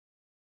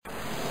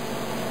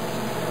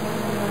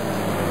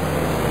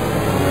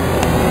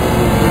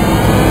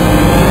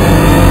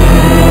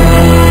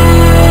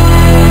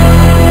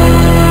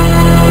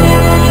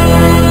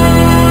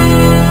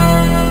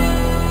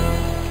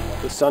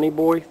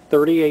SunnyBoy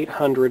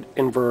 3800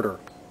 inverter.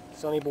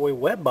 SunnyBoy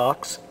web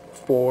box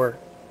for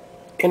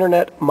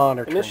internet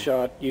monitoring. In this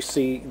shot you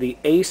see the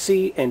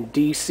AC and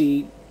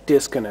DC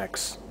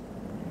disconnects.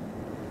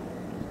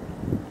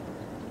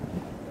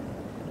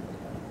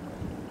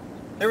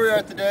 Here we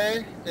are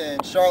today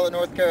in Charlotte,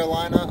 North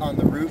Carolina on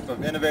the roof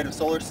of Innovative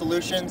Solar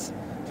Solutions.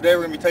 Today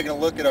we're going to be taking a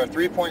look at our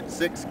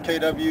 3.6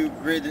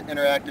 kW grid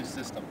interactive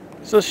system.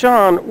 So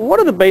Sean, what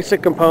are the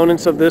basic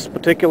components of this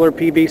particular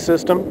PV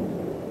system?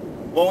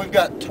 Well, we've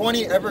got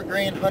 20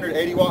 Evergreen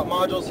 180 watt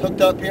modules hooked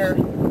up here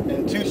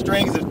and 2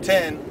 strings of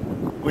 10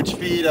 which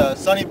feed a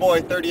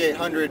SunnyBoy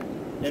 3800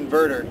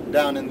 inverter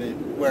down in the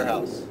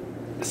warehouse.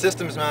 The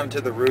system is mounted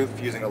to the roof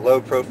using a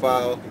low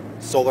profile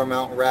solar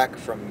mount rack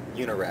from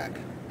Unirack.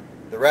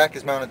 The rack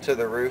is mounted to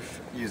the roof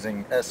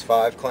using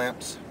S5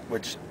 clamps,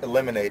 which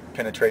eliminate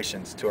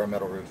penetrations to our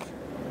metal roof.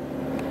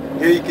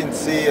 Here you can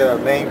see a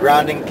main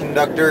grounding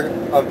conductor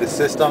of the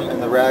system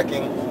and the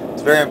racking.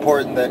 It's very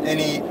important that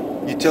any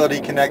utility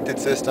connected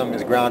system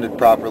is grounded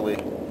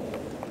properly.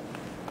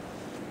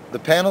 The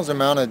panels are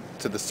mounted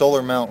to the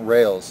solar mount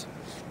rails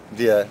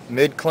via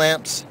mid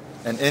clamps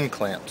and end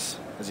clamps,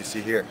 as you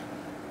see here.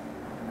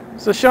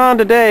 So Sean,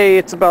 today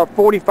it's about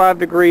 45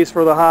 degrees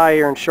for the high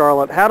here in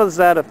Charlotte. How does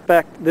that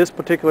affect this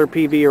particular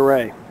PV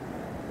array?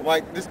 Well,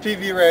 Mike, this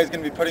PV array is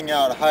going to be putting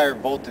out a higher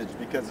voltage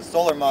because the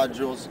solar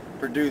modules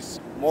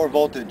produce more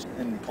voltage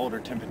in colder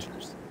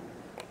temperatures.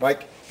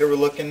 Mike, here we're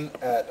looking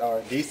at our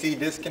DC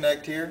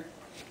disconnect here,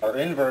 our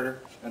inverter,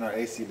 and our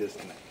AC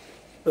disconnect.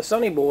 The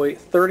SunnyBoy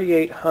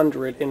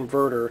 3800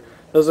 inverter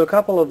does a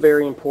couple of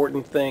very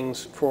important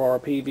things for our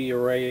PV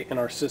array and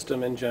our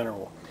system in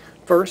general.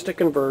 First, it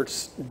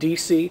converts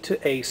DC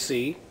to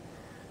AC,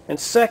 and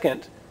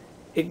second,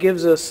 it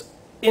gives us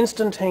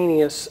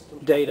instantaneous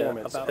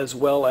data as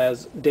well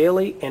as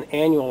daily and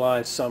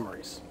annualized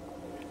summaries.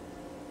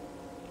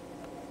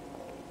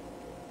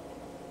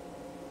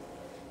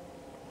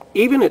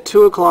 Even at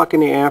 2 o'clock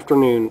in the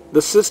afternoon,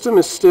 the system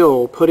is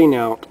still putting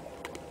out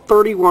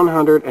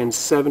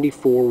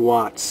 3,174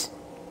 watts.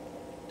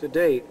 To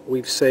date,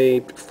 we've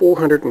saved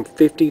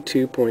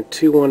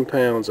 452.21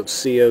 pounds of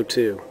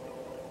CO2.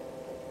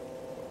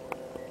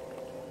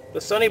 The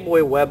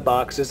SunnyBoy web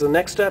box is the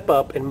next step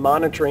up in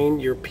monitoring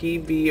your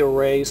PV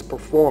array's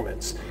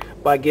performance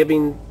by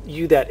giving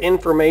you that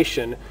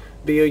information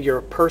via your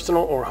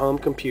personal or home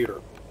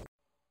computer.